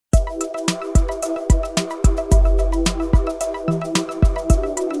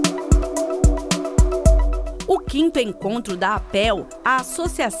O quinto encontro da APEL, a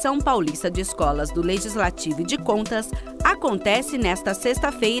Associação Paulista de Escolas do Legislativo e de Contas, acontece nesta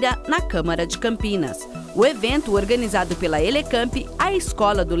sexta-feira na Câmara de Campinas. O evento, organizado pela Elecamp, a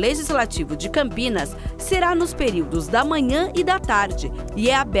Escola do Legislativo de Campinas, será nos períodos da manhã e da tarde e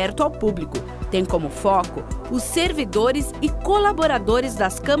é aberto ao público. Tem como foco os servidores e colaboradores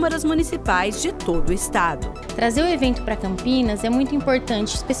das câmaras municipais de todo o estado. Trazer o evento para Campinas é muito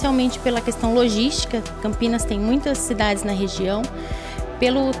importante, especialmente pela questão logística. Campinas tem muitas cidades na região.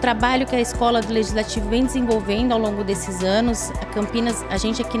 Pelo trabalho que a Escola do Legislativo vem desenvolvendo ao longo desses anos, a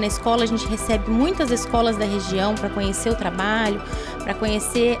gente aqui na escola, a gente recebe muitas escolas da região para conhecer o trabalho, para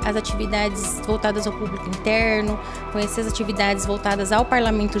conhecer as atividades voltadas ao público interno, conhecer as atividades voltadas ao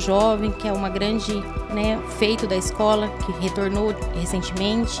Parlamento Jovem, que é uma grande feito da escola, que retornou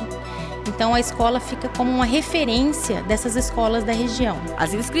recentemente. Então a escola fica como uma referência dessas escolas da região.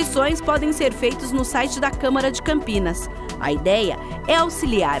 As inscrições podem ser feitas no site da Câmara de Campinas. A ideia é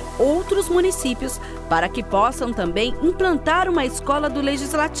auxiliar outros municípios para que possam também implantar uma escola do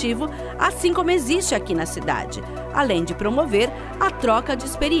Legislativo, assim como existe aqui na cidade, além de promover a troca de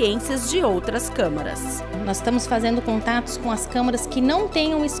experiências de outras câmaras. Nós estamos fazendo contatos com as câmaras que não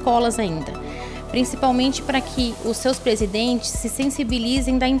tenham escolas ainda, principalmente para que os seus presidentes se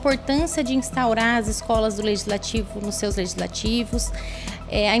sensibilizem da importância de instaurar as escolas do Legislativo nos seus legislativos,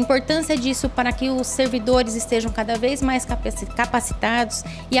 a importância disso para que os servidores estejam cada vez mais capacitados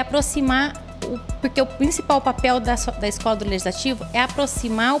e aproximar, porque o principal papel da Escola do Legislativo é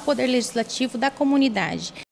aproximar o Poder Legislativo da comunidade.